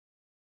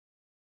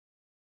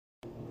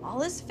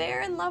All is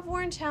fair in Love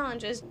War and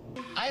challenges.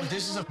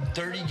 This is a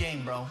dirty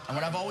game, bro. And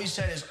what I've always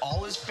said is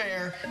all is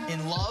fair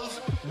in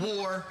love,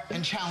 war,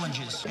 and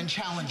challenges, and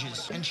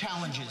challenges, and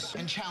challenges,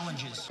 and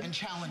challenges, and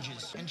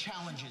challenges, and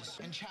challenges,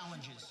 and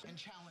challenges, and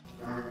challenges.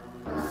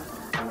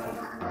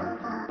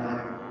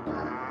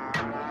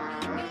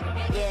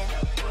 Yeah.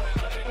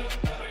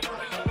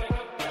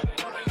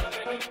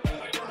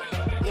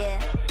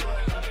 Yeah.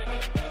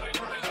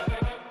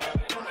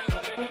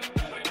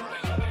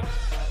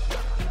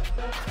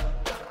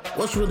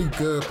 What's really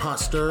good, pot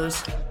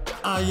stirrers?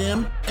 I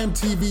am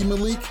MTV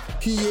Malik.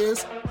 He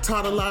is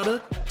Todd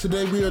Lauder.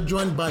 Today we are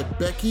joined by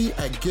Becky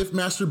at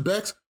Giftmaster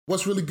Bex.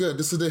 What's really good?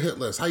 This is the hit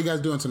list. How you guys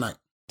doing tonight?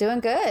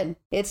 Doing good.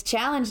 It's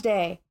challenge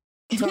day.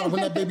 Todd,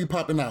 when that baby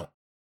popping out?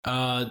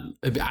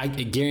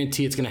 I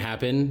guarantee it's going to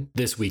happen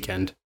this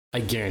weekend.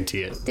 I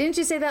guarantee it. Didn't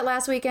you say that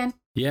last weekend?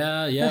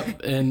 Yeah.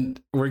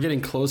 And we're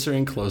getting closer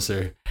and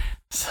closer.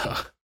 So.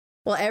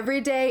 Well,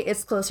 every day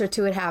it's closer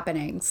to it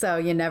happening. So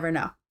you never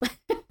know.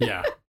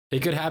 Yeah.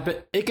 It could happen.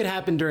 It could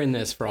happen during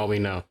this for all we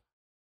know.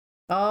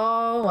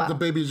 Oh, wow. The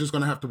baby is just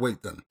going to have to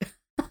wait then.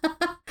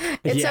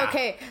 It's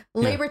okay.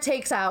 Labor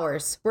takes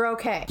hours. We're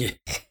okay. Yeah.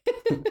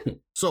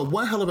 So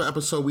one hell of an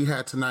episode we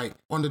had tonight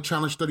on the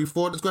Challenge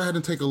 34. Let's go ahead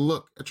and take a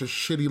look at your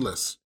shitty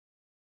list.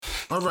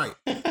 All right.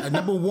 At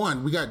number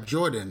 1, we got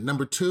Jordan.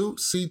 Number 2,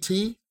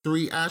 CT.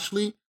 3,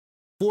 Ashley.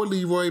 4,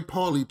 Leroy,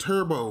 Paulie,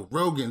 Turbo,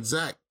 Rogan,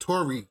 Zach,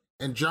 Tori,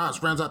 and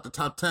Josh rounds out the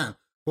top 10.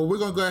 But we're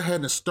going to go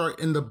ahead and start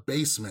in the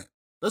basement.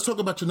 Let's talk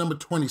about your number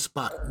 20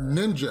 spot,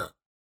 Ninja.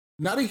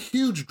 Not a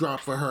huge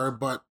drop for her,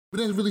 but we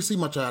didn't really see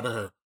much out of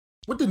her.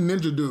 What did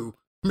Ninja do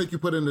to make you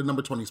put in the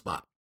number 20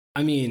 spot?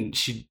 I mean,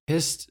 she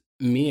pissed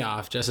me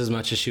off just as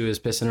much as she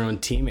was pissing her own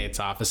teammates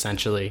off,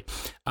 essentially.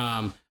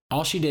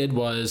 All she did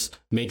was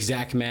make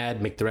Zach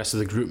mad, make the rest of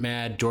the group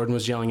mad. Jordan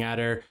was yelling at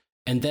her.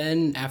 And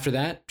then after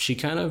that, she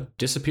kind of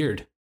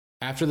disappeared.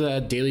 After the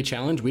daily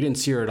challenge, we didn't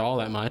see her at all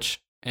that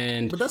much.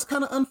 But that's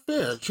kind of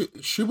unfair.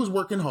 She was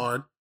working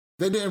hard.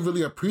 They didn't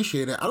really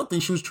appreciate it. I don't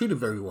think she was treated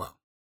very well.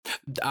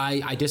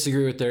 I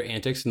disagree with their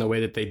antics and the way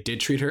that they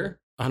did treat her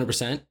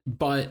 100%,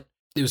 but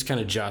it was kind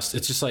of just.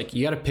 It's just like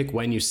you got to pick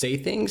when you say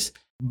things,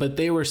 but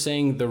they were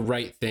saying the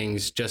right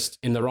things, just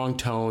in the wrong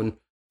tone.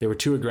 They were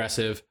too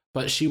aggressive,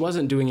 but she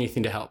wasn't doing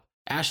anything to help.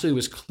 Ashley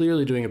was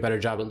clearly doing a better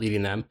job at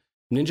leading them.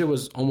 Ninja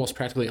was almost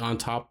practically on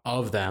top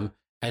of them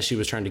as she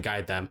was trying to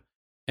guide them.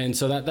 And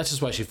so that's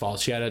just why she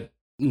falls. She had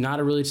not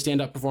a really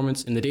stand-up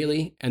performance in the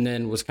daily and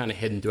then was kind of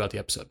hidden throughout the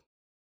episode.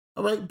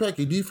 All right,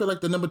 Becky, do you feel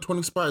like the number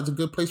 20 spot is a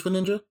good place for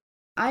Ninja?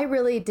 I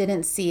really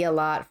didn't see a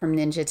lot from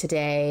Ninja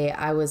today.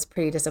 I was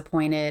pretty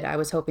disappointed. I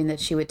was hoping that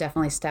she would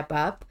definitely step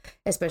up,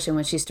 especially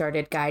when she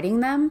started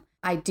guiding them.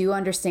 I do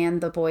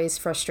understand the boys'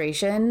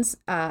 frustrations.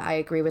 I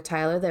agree with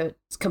Tyler that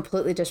it's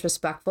completely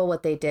disrespectful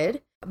what they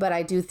did. But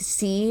I do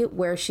see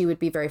where she would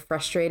be very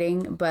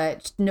frustrating,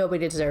 but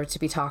nobody deserves to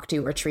be talked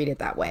to or treated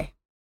that way.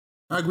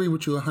 I agree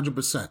with you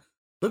 100%.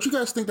 Don't you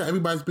guys think that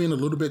everybody's being a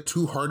little bit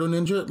too hard on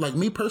Ninja? Like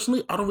me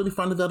personally, I don't really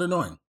find it that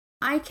annoying.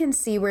 I can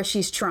see where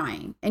she's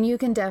trying, and you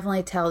can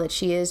definitely tell that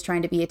she is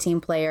trying to be a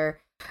team player.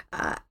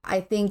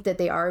 I think that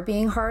they are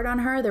being hard on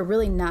her. They're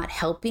really not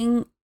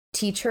helping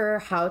teach her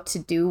how to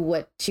do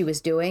what she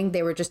was doing.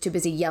 They were just too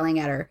busy yelling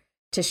at her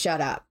to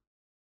shut up.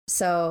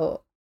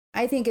 So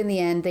I think in the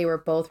end, they were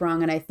both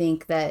wrong. And I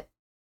think that,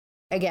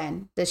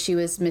 again, that she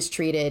was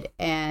mistreated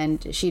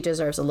and she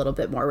deserves a little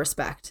bit more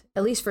respect,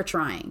 at least for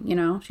trying. You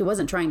know, she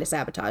wasn't trying to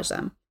sabotage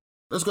them.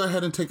 Let's go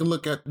ahead and take a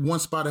look at one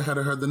spot ahead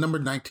of her, the number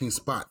 19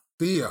 spot.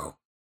 Theo.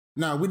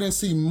 Now, we didn't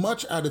see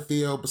much out of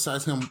Theo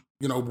besides him,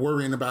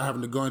 worrying about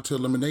having to go into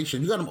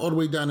elimination. You got him all the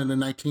way down in the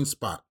 19th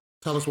spot.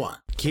 Tell us why.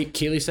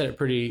 Kaylee said it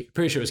pretty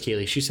sure it was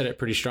Kaylee. She said it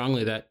pretty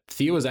strongly that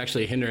Theo was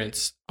actually a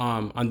hindrance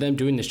on them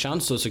doing this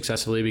challenge so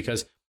successfully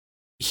because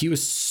he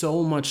was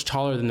so much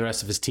taller than the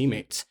rest of his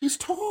teammates. He's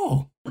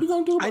tall. What are you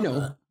going to do about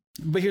that?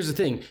 But here's the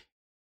thing.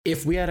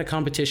 If we had a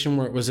competition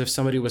where it was if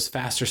somebody was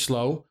fast or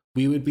slow,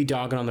 we would be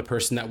dogging on the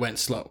person that went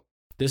slow.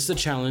 This is a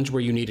challenge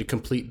where you need a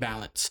complete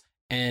balance.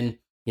 And,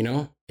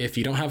 if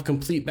you don't have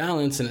complete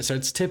balance and it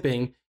starts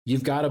tipping,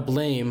 you've got to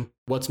blame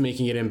what's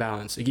making it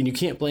imbalanced. Again, you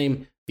can't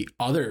blame the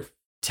other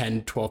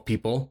 10, 12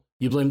 people.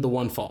 You blame the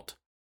one fault.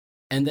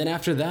 And then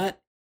after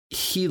that,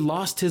 he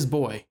lost his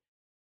boy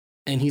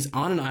and he's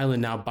on an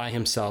island now by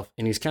himself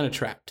and he's kind of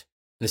trapped.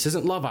 This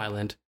isn't Love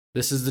Island.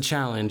 This is the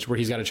challenge where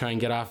he's got to try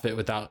and get off it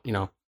without,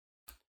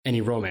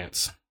 any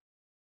romance.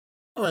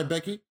 All right,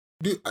 Becky.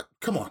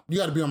 Come on. You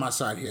got to be on my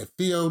side here.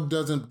 Theo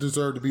doesn't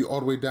deserve to be all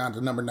the way down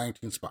to number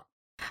 19 spot.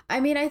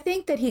 I mean, I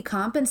think that he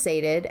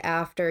compensated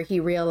after he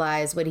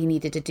realized what he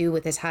needed to do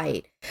with his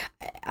height.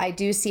 I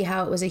do see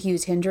how it was a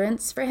huge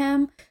hindrance for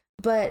him,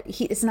 but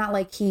it's not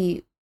like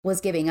he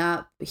was giving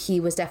up. He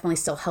was definitely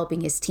still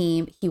helping his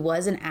team. He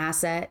was an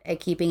asset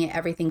at keeping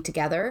everything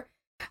together.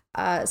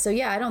 So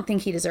yeah, I don't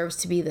think he deserves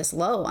to be this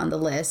low on the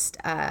list,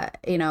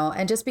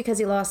 and just because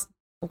he lost,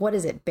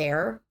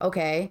 Bear?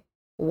 Okay,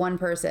 one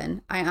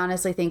person. I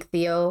honestly think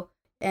Theo,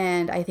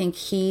 and I think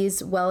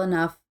he's well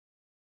enough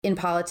in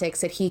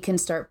politics that he can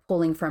start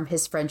pulling from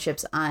his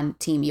friendships on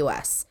Team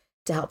US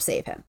to help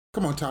save him.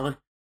 Come on, Tyler.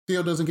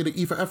 Theo doesn't get an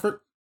E for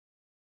effort?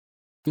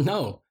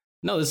 No,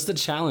 this is the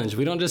challenge.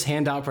 We don't just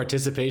hand out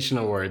participation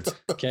awards,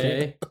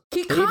 okay?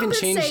 He They even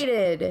changed-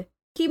 compensated.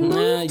 He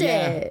moved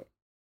it.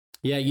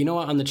 Yeah, you know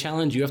what? On the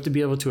challenge, you have to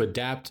be able to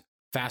adapt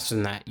faster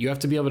than that. You have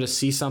to be able to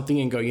see something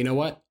and go, you know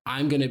what?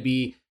 I'm going to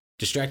be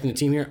distracting the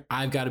team here.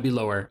 I've got to be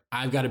lower.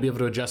 I've got to be able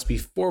to adjust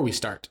before we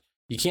start.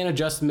 You can't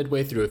adjust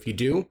midway through. If you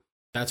do,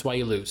 that's why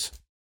you lose.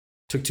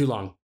 Took too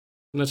long.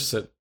 That's just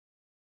it.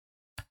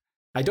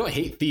 I don't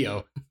hate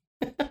Theo.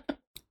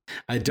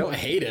 I don't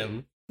hate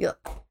him.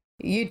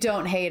 You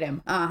don't hate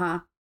him.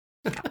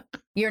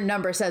 Your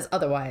number says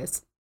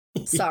otherwise.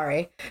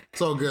 Sorry.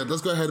 It's all good.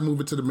 Let's go ahead and move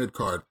it to the mid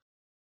card.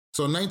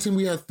 So 19,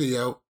 we had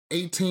Theo.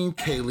 18,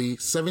 Kaylee.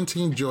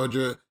 17,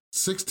 Georgia.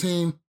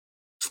 16,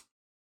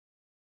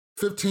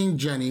 15,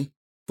 Jenny.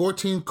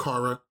 14,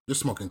 Cara. You're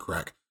smoking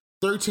crack.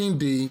 13,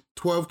 D.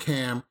 12,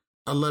 Cam.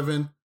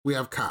 11, we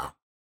have Kyle.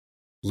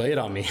 Lay it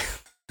on me.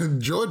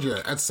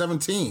 Georgia at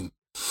 17.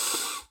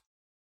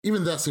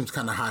 Even that seems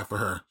kind of high for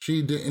her.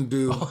 She didn't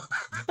do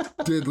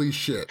diddly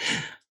shit.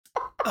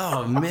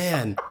 Oh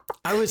man,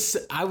 I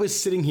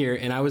was sitting here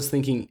and I was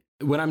thinking,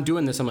 when I'm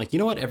doing this, I'm like, you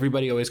know what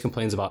everybody always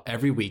complains about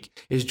every week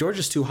is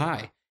Georgia's too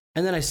high.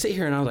 And then I sit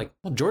here and I was like,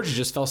 well, Georgia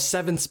just fell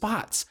 7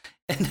 spots,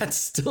 and that's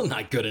still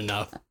not good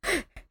enough.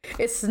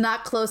 It's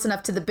not close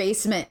enough to the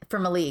basement for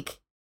Malik.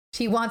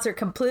 She wants her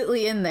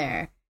completely in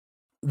there.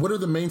 What are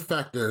the main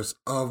factors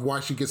of why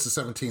she gets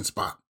the 17th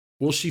spot?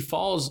 Well, she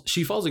falls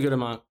a good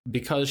amount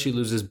because she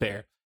loses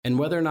Bear. And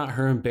whether or not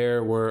her and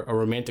Bear were a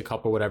romantic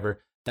couple or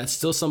whatever, that's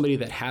still somebody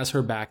that has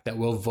her back, that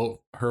will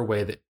vote her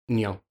way, that,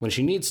 you know, when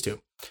she needs to.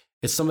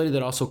 It's somebody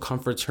that also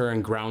comforts her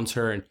and grounds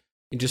her, and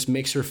it just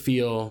makes her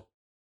feel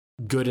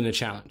good in a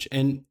challenge.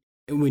 And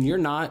when you're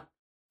not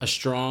a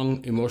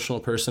strong emotional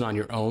person on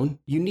your own,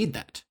 you need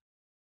that.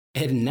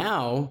 And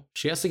now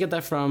she has to get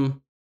that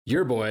from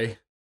your boy,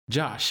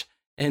 Josh.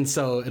 And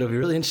so it'll be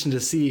really interesting to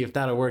see if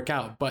that'll work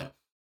out. But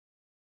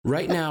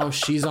right now,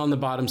 she's on the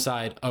bottom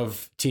side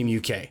of Team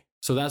UK.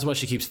 So that's why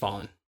she keeps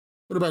falling.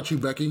 What about you,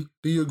 Becky?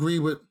 Do you agree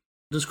with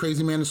this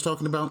crazy man is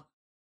talking about?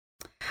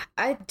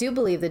 I do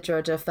believe that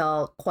Georgia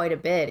fell quite a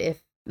bit,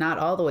 if not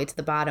all the way to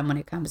the bottom when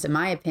it comes, in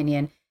my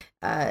opinion.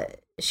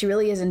 She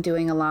really isn't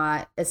doing a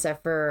lot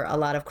except for a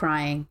lot of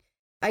crying.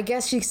 I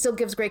guess she still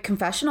gives great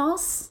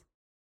confessionals.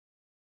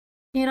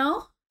 You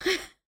know?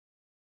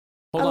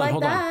 Hold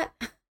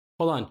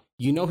on.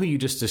 You know who you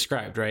just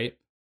described, right?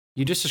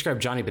 You just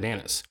described Johnny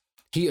Bananas.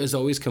 He is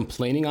always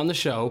complaining on the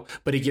show,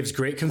 but he gives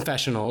great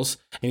confessionals,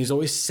 and he's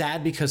always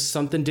sad because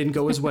something didn't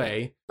go his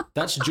way.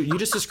 You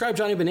just described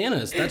Johnny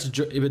Bananas. That's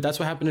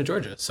what happened to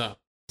Georgia. So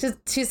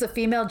she's the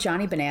female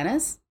Johnny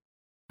Bananas.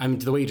 I mean,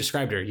 the way you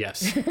described her,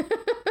 yes.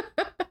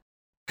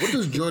 What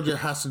does Georgia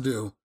has to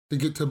do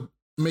to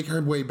make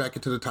her way back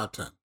into the top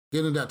 10?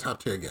 Get in that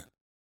top 10 again.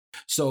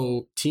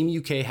 So Team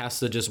UK has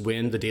to just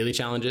win the daily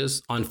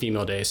challenges on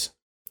female days.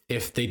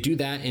 If they do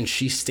that and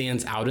she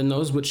stands out in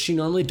those, which she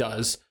normally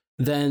does,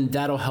 then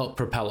that'll help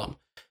propel them.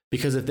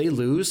 Because if they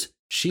lose,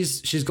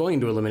 she's going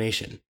to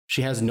elimination.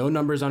 She has no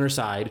numbers on her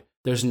side.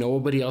 There's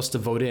nobody else to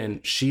vote in.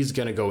 She's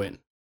going to go in.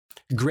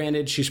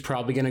 Granted, she's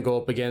probably going to go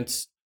up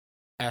against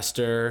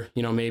Esther,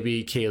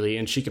 maybe Kaylee,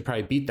 and she could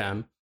probably beat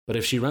them. But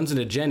if she runs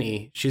into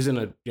Jenny,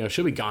 she'll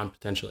be gone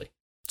potentially.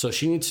 So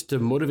she needs to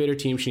motivate her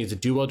team. She needs to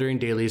do well during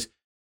dailies,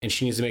 and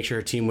she needs to make sure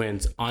her team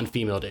wins on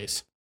female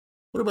days.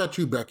 What about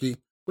you, Becky?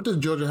 What does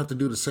Georgia have to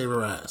do to save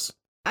her ass?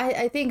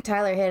 I think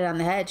Tyler hit it on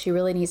the head. She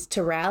really needs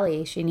to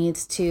rally. She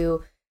needs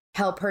to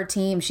help her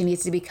team. She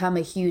needs to become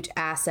a huge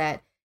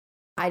asset.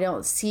 I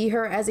don't see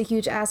her as a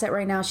huge asset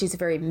right now. She's a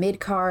very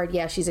mid-card.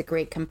 Yeah, she's a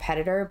great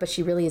competitor, but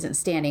she really isn't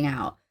standing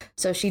out.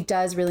 So she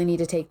does really need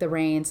to take the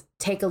reins,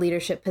 take a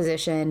leadership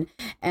position,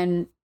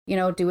 and,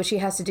 do what she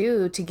has to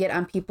do to get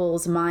on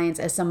people's minds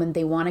as someone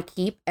they want to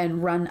keep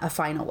and run a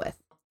final with.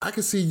 I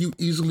can see you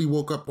easily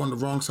woke up on the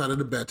wrong side of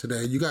the bed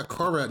today. You got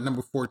Cara at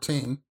number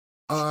 14.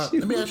 Let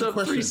me ask you a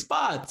question. 3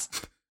 spots.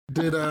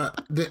 Did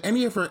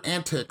any of her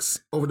antics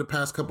over the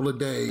past couple of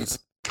days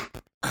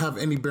have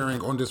any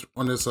bearing on this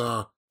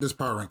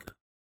power ranking?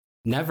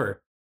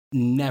 Never.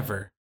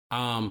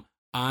 I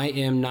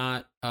am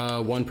not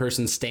a one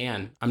person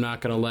stan. I'm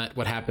not going to let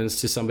what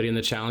happens to somebody in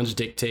the challenge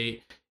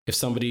dictate if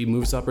somebody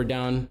moves up or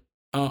down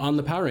on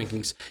the power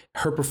rankings.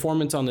 Her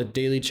performance on the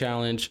daily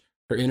challenge,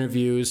 her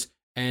interviews,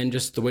 and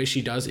just the way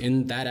she does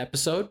in that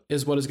episode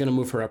is what is going to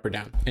move her up or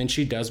down. And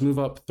she does move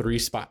up 3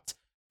 spots.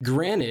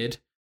 Granted,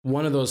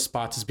 one of those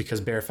spots is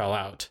because Bear fell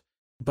out,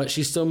 but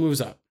she still moves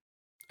up.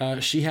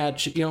 She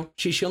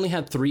only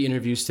had 3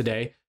 interviews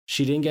today.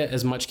 She didn't get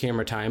as much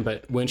camera time,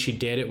 but when she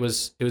did, it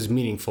was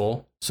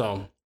meaningful.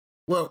 So,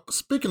 well,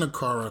 speaking of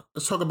Cara,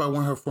 let's talk about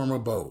one of her former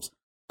beaux.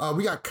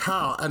 We got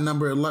Kyle at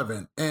number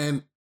 11,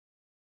 and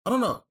I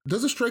don't know.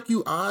 Does it strike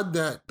you odd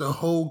that the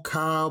whole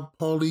Kyle,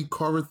 Paulie,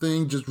 Cara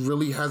thing just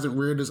really hasn't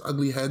reared its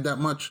ugly head that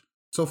much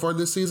so far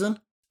this season?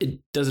 It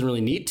doesn't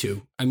really need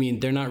to. I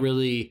mean, they're not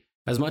really,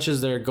 as much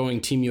as they're going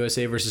Team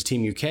USA versus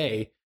Team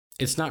UK,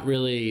 it's not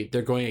really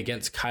they're going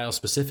against Kyle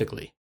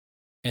specifically,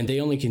 and they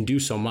only can do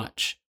so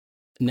much.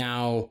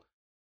 Now,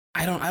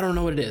 I don't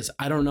know what it is.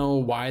 I don't know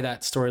why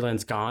that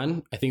storyline's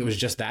gone. I think it was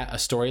just that, a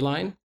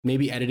storyline.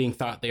 Maybe editing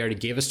thought they already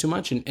gave us too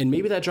much, and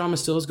maybe that drama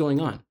still is going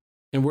on,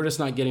 and we're just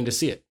not getting to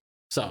see it.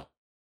 So,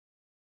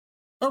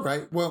 all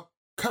right. Well,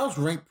 Kyle's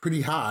ranked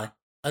pretty high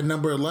at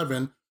number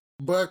 11,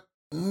 but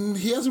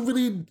he hasn't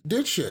really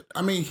did shit.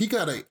 I mean, he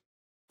got a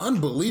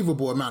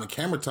unbelievable amount of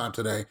camera time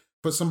today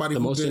for somebody the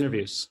most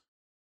interviews.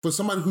 For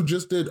somebody who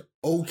just did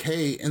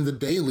okay in the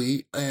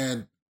daily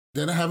and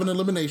didn't have an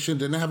elimination,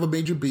 didn't have a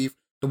major beef.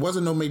 There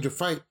wasn't no major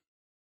fight.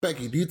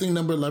 Becky, do you think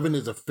number 11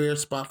 is a fair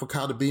spot for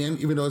Kyle to be in,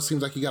 even though it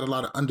seems like he got a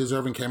lot of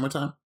undeserving camera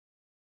time?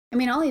 I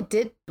mean, all he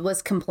did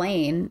was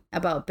complain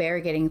about Bear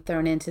getting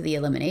thrown into the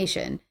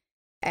elimination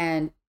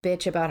and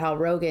bitch about how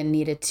Rogan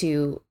needed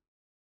to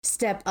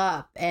step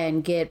up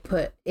and get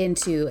put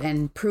into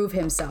and prove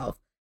himself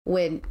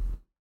when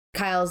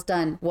Kyle's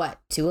done, what,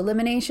 2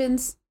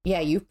 eliminations? Yeah,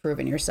 you've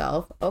proven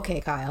yourself.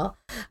 Okay, Kyle.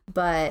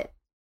 But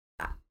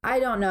I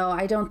don't know.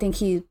 I don't think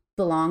he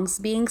belongs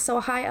being so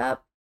high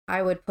up.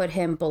 I would put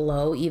him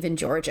below even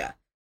Georgia.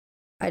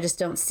 I just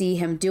don't see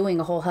him doing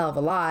a whole hell of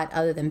a lot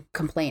other than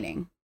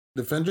complaining.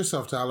 Defend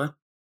yourself, Tyler.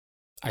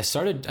 I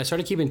started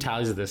keeping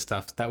tallies of this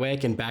stuff. That way I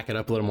can back it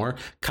up a little more.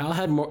 Kyle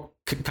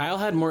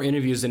had more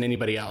interviews than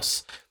anybody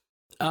else.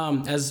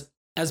 As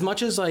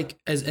much as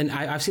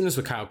I've seen this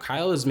with Kyle.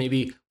 Kyle is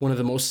maybe one of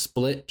the most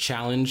split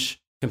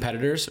challenge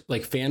competitors,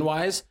 like fan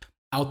wise,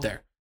 out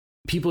there.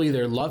 People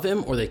either love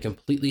him or they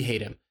completely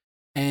hate him.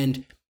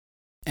 And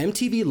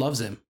MTV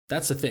loves him.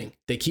 That's the thing.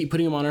 They keep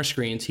putting him on our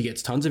screens. He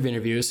gets tons of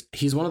interviews.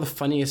 He's one of the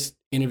funniest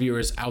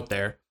interviewers out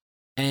there.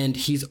 And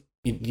he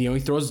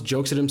throws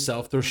jokes at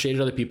himself, throws shade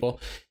at other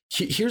people.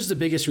 Here's the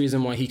biggest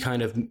reason why he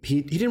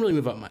didn't really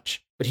move up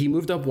much, but he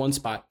moved up one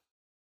spot.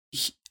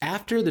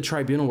 After the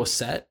tribunal was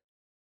set,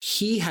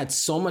 he had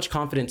so much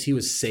confidence he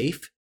was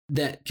safe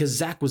that because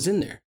Zach was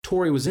in there,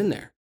 Tori was in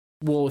there.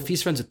 Well, if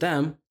he's friends with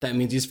them, that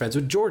means he's friends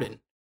with Jordan.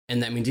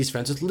 And that means he's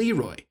friends with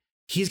Leroy.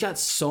 He's got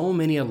so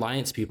many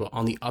alliance people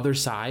on the other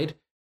side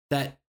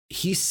that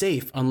he's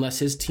safe unless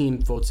his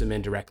team votes him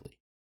in directly.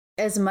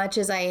 As much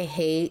as I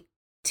hate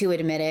to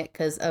admit it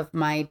because of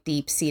my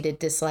deep-seated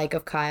dislike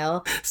of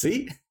Kyle.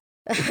 See?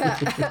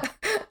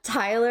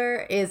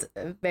 Tyler is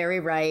very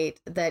right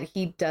that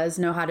he does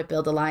know how to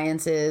build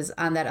alliances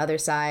on that other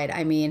side.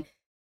 I mean,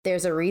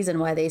 there's a reason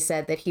why they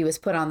said that he was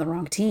put on the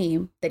wrong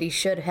team, that he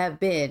should have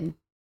been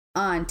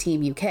on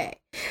Team UK,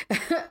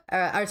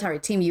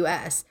 Team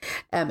US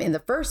in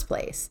the first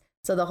place.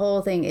 So the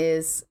whole thing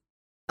is,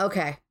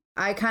 okay,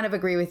 I kind of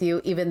agree with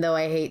you, even though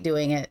I hate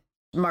doing it.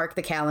 Mark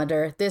the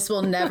calendar. This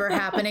will never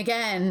happen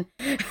again.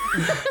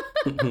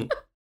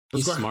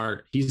 He's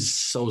smart. He's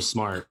so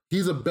smart.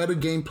 He's a better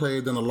game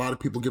player than a lot of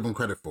people give him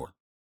credit for.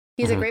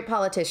 He's a great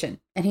politician,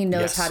 and he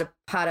knows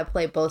how to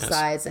play both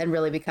sides and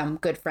really become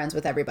good friends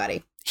with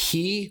everybody.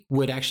 He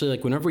would actually,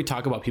 like, whenever we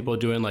talk about people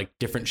doing like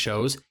different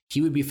shows,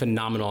 he would be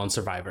phenomenal on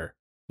Survivor.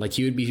 Like,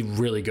 he would be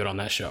really good on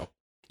that show.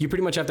 You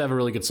pretty much have to have a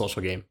really good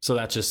social game. So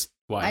that's just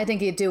why. I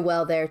think he'd do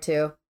well there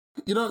too.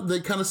 You know,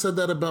 they kind of said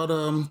that about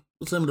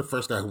what's the name of the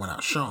first guy who went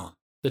out, Sean.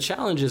 The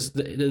challenge is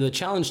the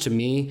challenge to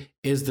me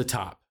is the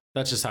top.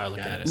 That's just how I look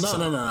at it.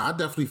 No. I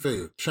definitely feel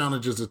you.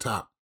 Challenge is the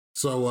top.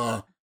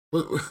 So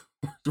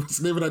what's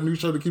the name of that new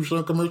show to keep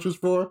showing commercials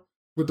for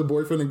with the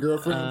boyfriend and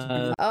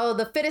girlfriend?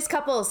 The Fittest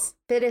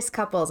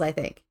Couples, I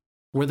think.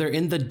 Where they're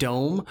in the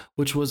dome,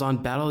 which was on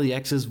Battle of the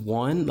X's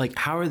 1. Like,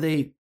 how are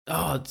they?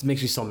 Oh, it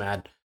makes me so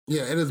mad.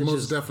 Yeah, it is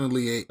most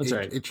definitely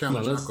a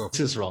challenge. Let's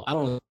just roll. I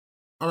don't know.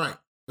 All right,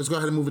 let's go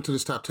ahead and move it to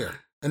this top tier.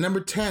 At number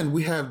 10,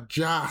 we have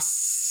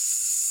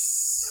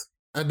Joss.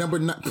 At number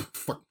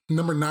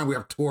 9, we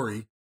have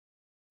Tori.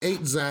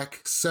 8,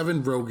 Zach.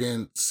 7,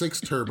 Rogan.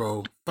 6,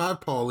 Turbo. 5,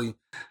 Paulie.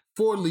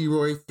 4,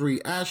 Leroy.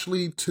 3,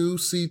 Ashley. 2,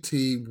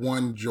 CT.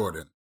 1,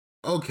 Jordan.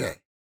 Okay.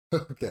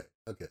 Okay.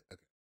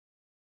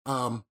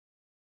 I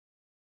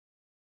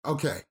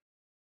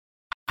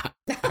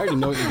already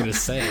know what you're going to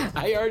say.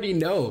 I already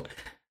know.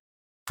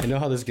 I know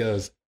how this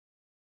goes.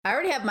 I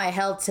already have my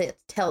head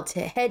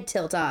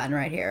tilt on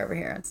right here, over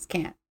here. I just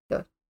can't.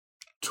 Go.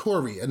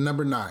 Tori at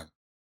number 9.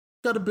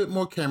 Got a bit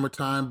more camera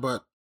time,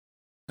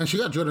 and she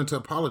got Jordan to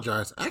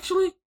apologize.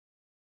 Actually,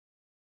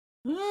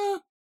 yeah.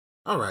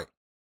 All right.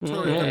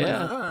 Tori at number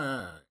 9. All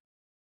right.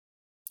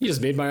 You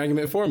just made my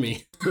argument for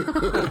me.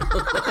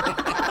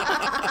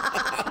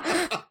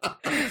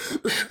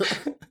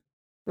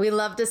 We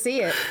love to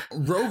see it.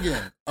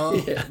 Rogan.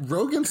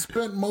 Rogan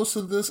spent most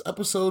of this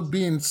episode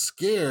being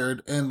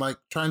scared and like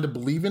trying to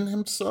believe in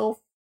himself.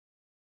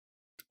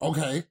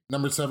 Okay,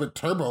 number 7,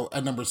 Turbo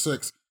at number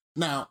 6.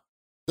 Now,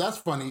 that's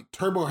funny.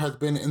 Turbo has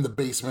been in the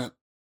basement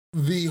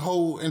the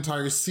whole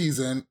entire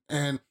season,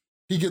 and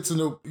he gets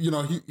into,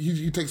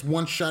 he takes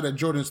one shot at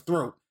Jordan's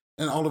throat,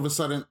 and all of a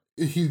sudden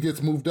he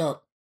gets moved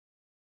up.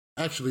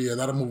 Actually, yeah,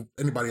 that'll move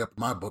anybody up in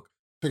my book.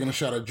 Taking a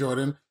shot at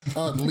Jordan.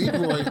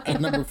 Leroy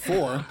at number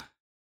 4.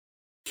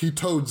 He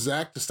told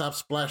Zach to stop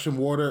splashing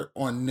water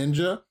on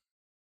Ninja.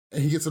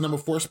 and he gets the number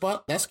 4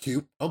 spot. That's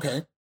cute.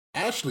 Okay.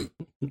 Ashley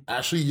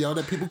yelled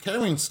at people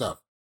carrying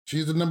stuff.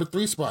 She's the number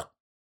 3 spot.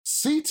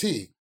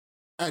 CT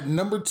at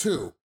number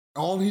 2.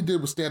 All he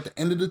did was stay at the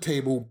end of the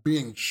table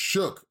being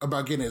shook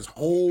about getting his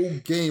whole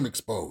game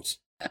exposed.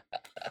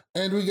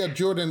 And we got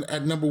Jordan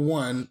at number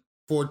 1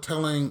 for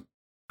telling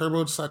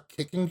Turbo to stop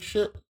kicking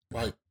shit.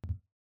 Like,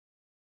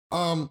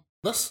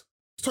 let's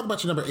talk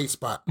about your number 8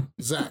 spot,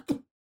 Zach.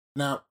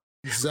 Now,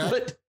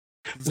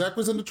 Zach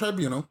was in the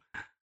tribunal.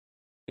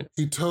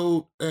 He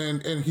told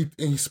and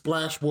he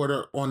splashed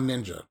water on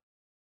Ninja.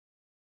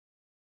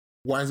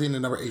 Why is he in the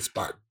number 8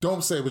 spot?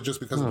 Don't say it was just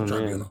because of the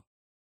tribunal.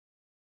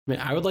 Man,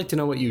 I would like to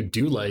know what you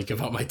do like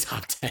about my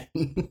top 10.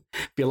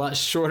 Be a lot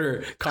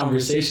shorter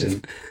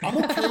conversation. I'm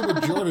okay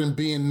with Jordan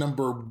being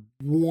number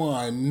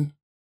 1.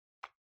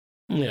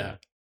 Yeah.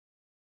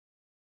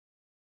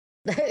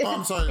 Oh,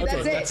 I'm sorry.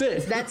 That's Okay,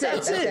 it. that's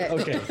That's it.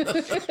 Okay.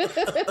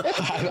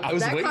 I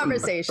was that waiting.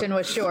 conversation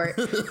was short.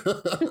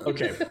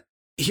 Okay.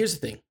 Here's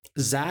the thing.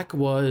 Zach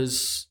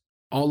was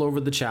all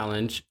over the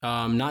challenge,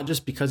 not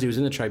just because he was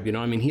in the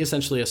tribunal. I mean, he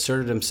essentially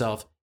asserted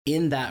himself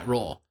in that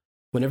role.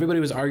 When everybody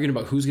was arguing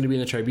about who's going to be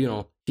in the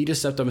tribunal, he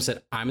just stepped up and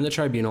said, I'm in the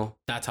tribunal.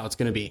 That's how it's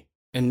going to be.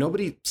 And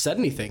nobody said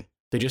anything.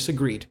 They just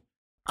agreed.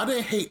 I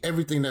didn't hate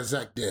everything that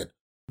Zach did.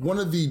 One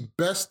of the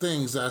best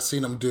things that I've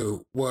seen him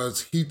do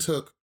was he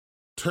took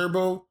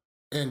Turbo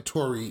and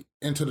Tori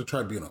into the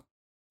tribunal.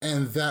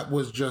 And that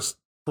was just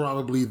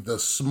probably the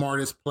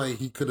smartest play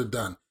he could have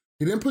done.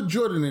 He didn't put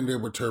Jordan in there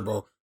with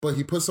Turbo, but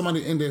he put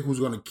somebody in there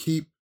who's going to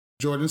keep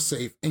Jordan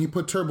safe. And he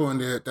put Turbo in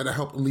there that'll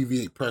help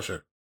alleviate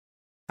pressure.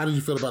 How did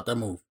you feel about that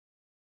move?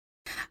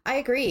 I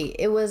agree.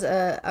 It was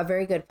a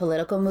very good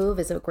political move.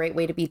 It's a great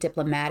way to be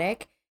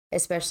diplomatic,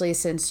 especially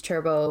since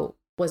Turbo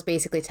was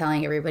basically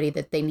telling everybody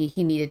that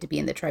he needed to be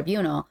in the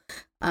tribunal.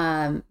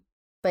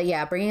 But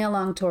yeah, bringing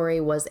along Tori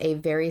was a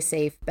very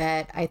safe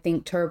bet. I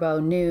think Turbo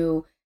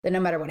knew that no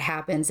matter what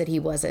happens, that he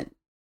wasn't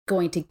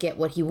going to get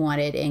what he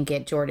wanted and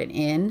get Jordan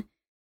in.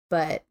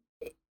 But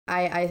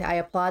I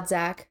applaud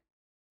Zach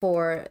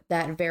for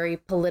that very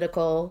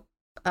political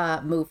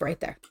move right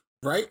there.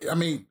 Right? I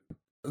mean,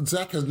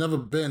 Zach has never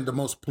been the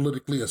most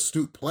politically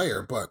astute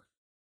player, but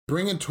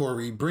bringing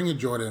Tori, bringing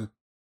Jordan,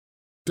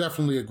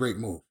 definitely a great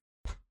move.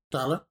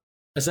 Tyler?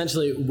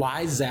 Essentially,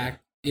 why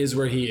Zach is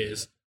where he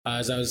is,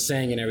 as I was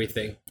saying and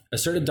everything.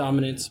 Asserted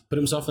dominance, put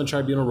himself in a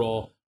tribunal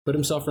role, put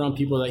himself around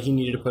people that he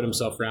needed to put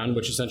himself around,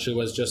 which essentially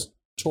was just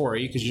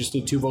Tori, because you just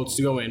need 2 votes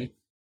to go in.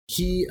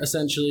 He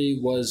essentially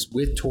was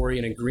with Tori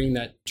and agreeing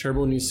that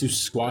Turbo needs to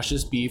squash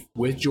this beef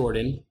with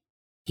Jordan.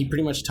 He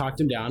pretty much talked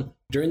him down.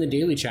 During the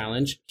daily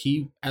challenge,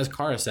 he, as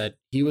Kara said,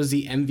 he was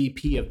the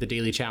MVP of the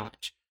daily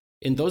challenge.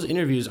 And those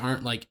interviews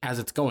aren't like as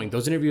it's going.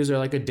 Those interviews are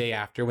like a day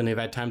after when they've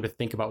had time to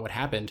think about what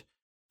happened.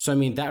 So, I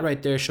mean, that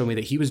right there showed me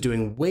that he was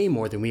doing way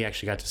more than we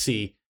actually got to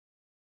see.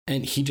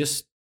 And he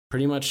just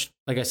pretty much,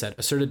 like I said,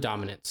 asserted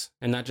dominance.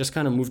 And that just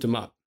kind of moved him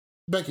up.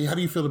 Becky, how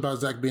do you feel about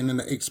Zach being in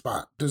the 8th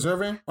spot?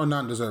 Deserving or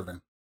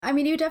non-deserving? I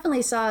mean, you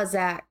definitely saw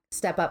Zach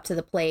step up to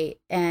the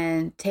plate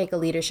and take a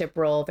leadership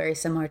role very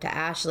similar to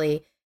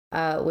Ashley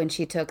when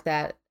she took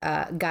that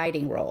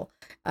guiding role.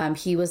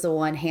 He was the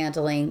one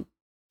handling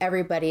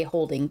everybody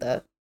holding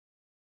the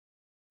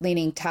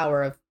Leaning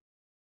Tower of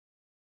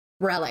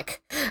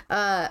Relic.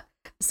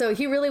 So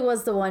he really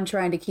was the one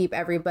trying to keep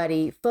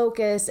everybody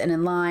focused and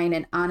in line.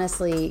 And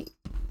honestly,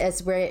 as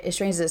strange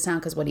as it sounds,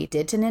 because what he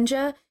did to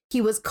Ninja,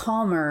 he was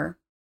calmer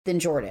than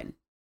Jordan.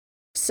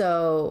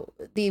 So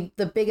the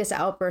biggest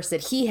outburst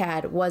that he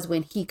had was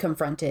when he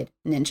confronted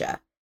Ninja.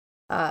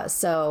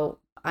 So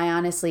I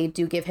honestly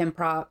do give him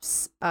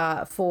props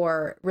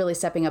for really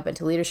stepping up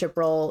into leadership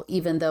role,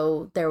 even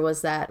though there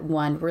was that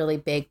one really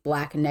big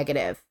black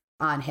negative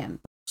on him.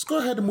 Let's go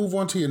ahead and move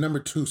on to your number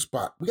 2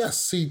 spot. We got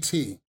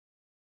CT.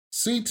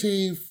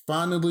 CT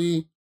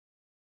finally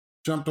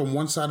jumped on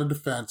one side of the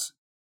fence,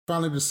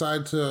 finally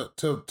decided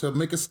to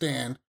make a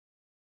stand.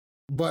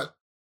 But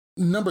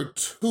number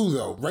 2,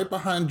 though, right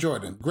behind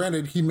Jordan.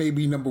 Granted, he may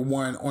be number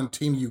 1 on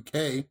Team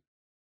UK,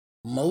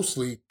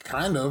 mostly,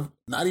 kind of,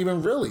 not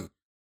even really.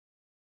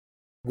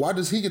 Why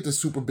does he get the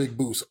super big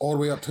boost all the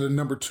way up to the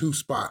number 2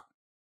 spot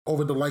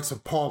over the likes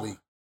of Paulie?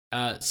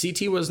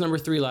 CT was number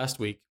 3 last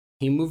week.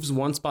 He moves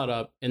 1 spot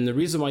up. And the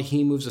reason why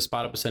he moves a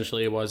spot up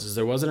essentially is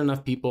there wasn't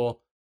enough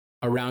people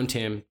around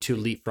him to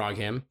leapfrog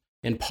him.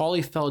 And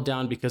Paulie fell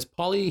down because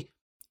Paulie,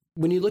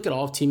 when you look at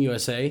all of Team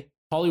USA,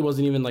 Paulie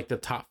wasn't even like the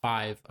top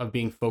 5 of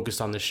being focused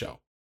on this show.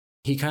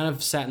 He kind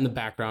of sat in the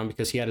background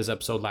because he had his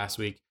episode last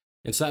week.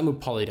 And so that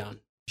moved Paulie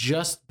down.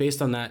 Just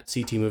based on that,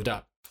 CT moved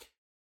up.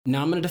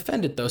 Now I'm going to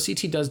defend it though.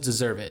 CT does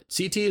deserve it.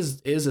 CT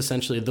is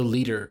essentially the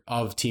leader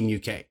of Team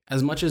UK.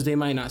 As much as they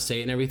might not say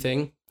it and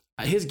everything,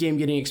 his game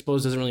getting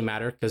exposed doesn't really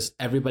matter because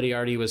everybody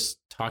already was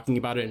talking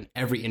about it in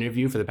every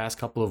interview for the past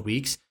couple of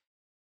weeks.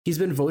 He's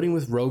been voting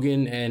with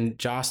Rogan and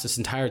Joss this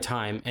entire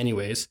time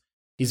anyways.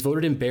 He's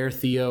voted in Bear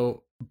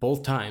Theo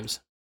both times.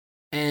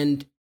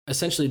 And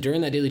essentially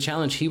during that daily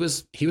challenge, he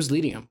was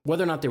leading them.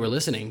 Whether or not they were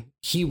listening,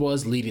 he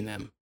was leading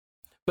them.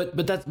 But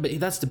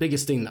that's the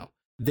biggest thing though.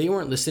 they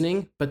weren't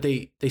listening, but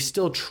they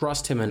still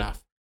trust him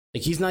enough.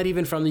 Like, he's not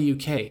even from the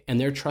UK, and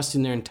they're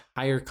trusting their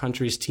entire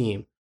country's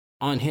team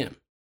on him.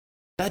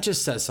 That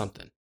just says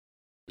something.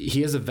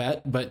 He is a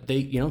vet, but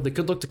they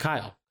could look to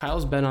Kyle.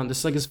 Kyle's been on, this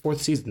is like his 4th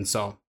season,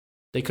 so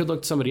they could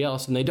look to somebody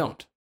else, and they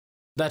don't.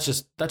 That's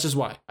just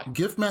why.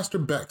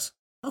 Giftmaster Bex,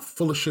 how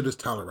full of shit is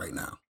Tyler right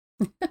now?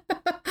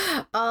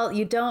 Oh,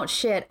 you don't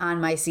shit on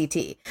my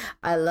CT.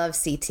 I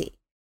love CT.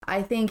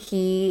 I think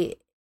he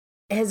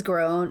has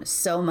grown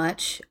so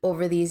much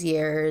over these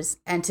years,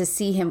 and to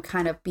see him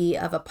kind of be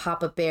of a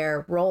Papa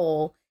Bear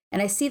role,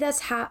 and I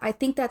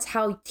think that's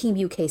how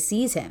Team UK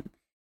sees him,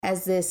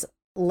 as this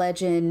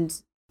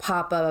legend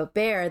Papa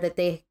Bear that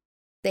they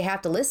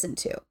have to listen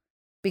to,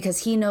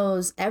 because he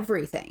knows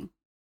everything.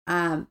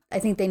 I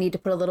think they need to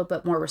put a little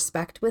bit more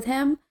respect with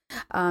him,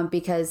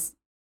 because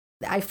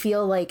I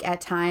feel like at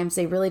times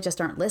they really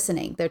just aren't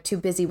listening. They're too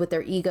busy with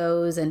their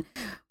egos and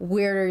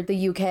we're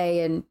the UK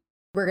and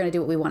we're going to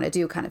do what we want to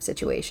do kind of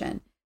situation.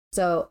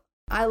 So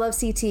I love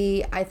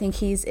CT. I think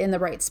he's in the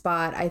right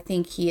spot. I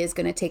think he is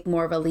going to take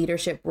more of a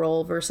leadership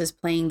role versus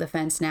playing the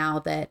fence now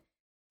that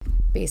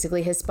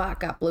basically his spot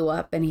got blew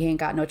up and he ain't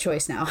got no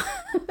choice now.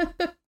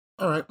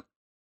 All right.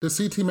 Did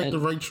CT make the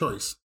right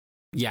choice?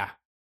 Yeah,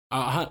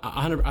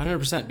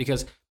 100%,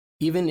 because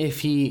even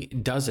if he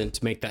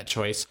doesn't make that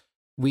choice,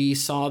 we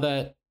saw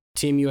that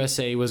Team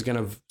USA was going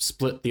to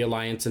split the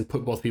alliance and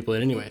put both people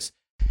in anyways.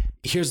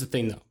 Here's the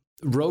thing, though.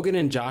 Rogan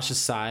and Josh's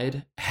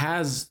side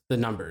has the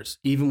numbers,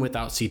 even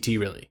without CT,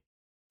 really,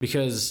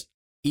 because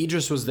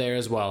Idris was there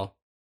as well.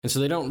 And so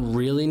they don't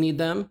really need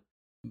them.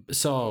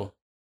 So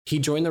he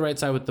joined the right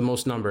side with the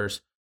most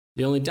numbers.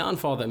 The only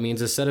downfall that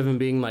means, instead of him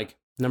being like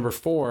number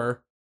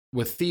 4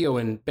 with Theo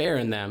and Bear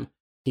in them,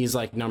 he's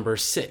like number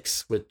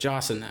 6 with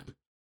Josh in them.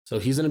 So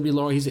he's going to be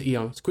lower. He's,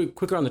 it's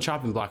quicker on the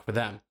chopping block for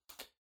them.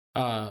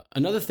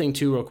 Another thing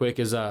too, real quick,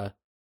 is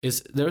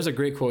there was a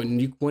great quote,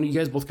 and one of you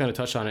guys both kind of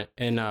touched on it.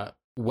 And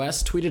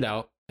Wes tweeted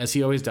out, as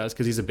he always does,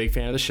 because he's a big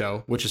fan of the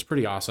show, which is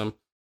pretty awesome.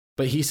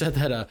 But he said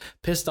that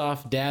pissed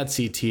off dad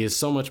CT is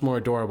so much more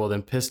adorable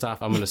than pissed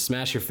off I'm gonna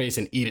smash your face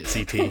and eat it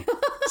CT.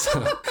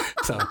 so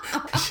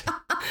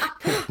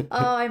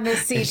oh, I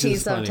miss CT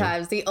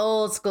sometimes. Funny. The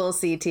old school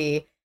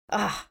CT.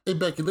 Ugh. Hey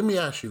Becky, let me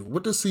ask you,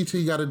 what does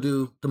CT got to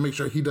do to make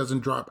sure he doesn't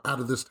drop out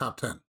of this top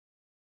 10?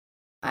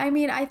 I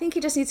mean, I think he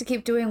just needs to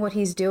keep doing what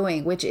he's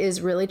doing, which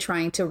is really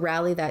trying to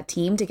rally that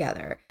team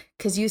together.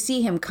 Because you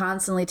see him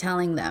constantly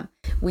telling them,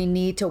 we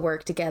need to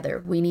work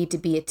together. We need to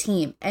be a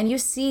team. And you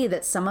see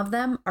that some of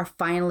them are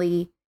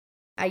finally,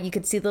 you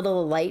could see the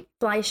little light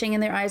flashing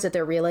in their eyes that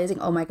they're realizing,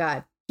 oh my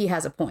God, he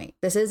has a point.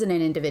 This isn't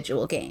an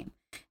individual game.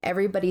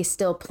 Everybody's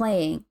still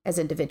playing as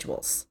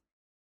individuals.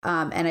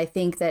 And I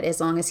think that as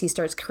long as he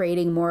starts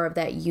creating more of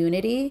that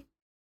unity,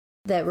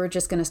 that we're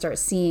just going to start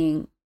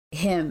seeing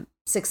him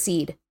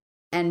succeed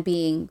and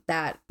being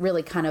that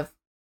really kind of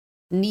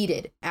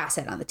needed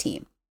asset on the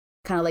team.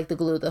 Kind of like the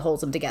glue that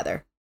holds them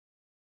together.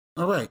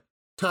 All right.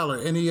 Tyler,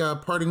 any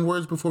parting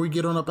words before we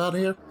get on up out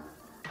of here?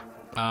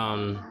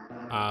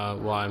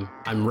 Well,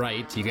 I'm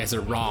right. You guys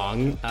are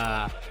wrong.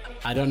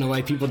 I don't know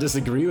why people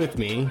disagree with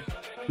me.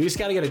 We just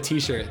got to get a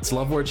t-shirt. It's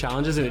Love War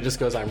Challenges, and it just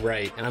goes, I'm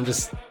right. And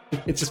it's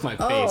just my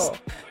face. Oh,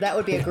 that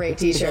would be a great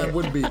t-shirt. That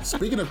would be.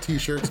 Speaking of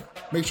t-shirts,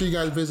 make sure you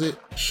guys visit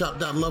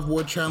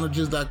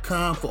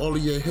shop.lovewarchallenges.com for all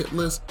of your hit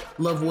list,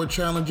 Love War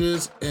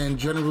Challenges, and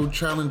general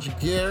challenge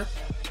gear.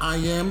 I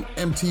am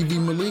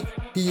MTV Malik.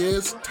 He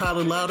is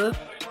Tyler Louder.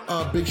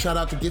 Big shout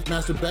out to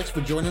Giftmaster Bex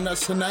for joining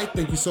us tonight.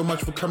 Thank you so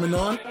much for coming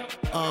on.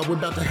 We're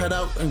about to head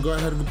out and go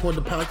ahead and record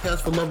the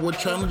podcast for Love War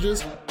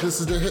Challenges. This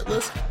is the hit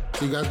list.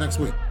 See you guys next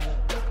week.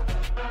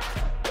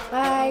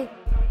 Bye.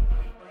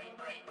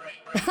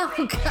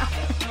 Oh, God.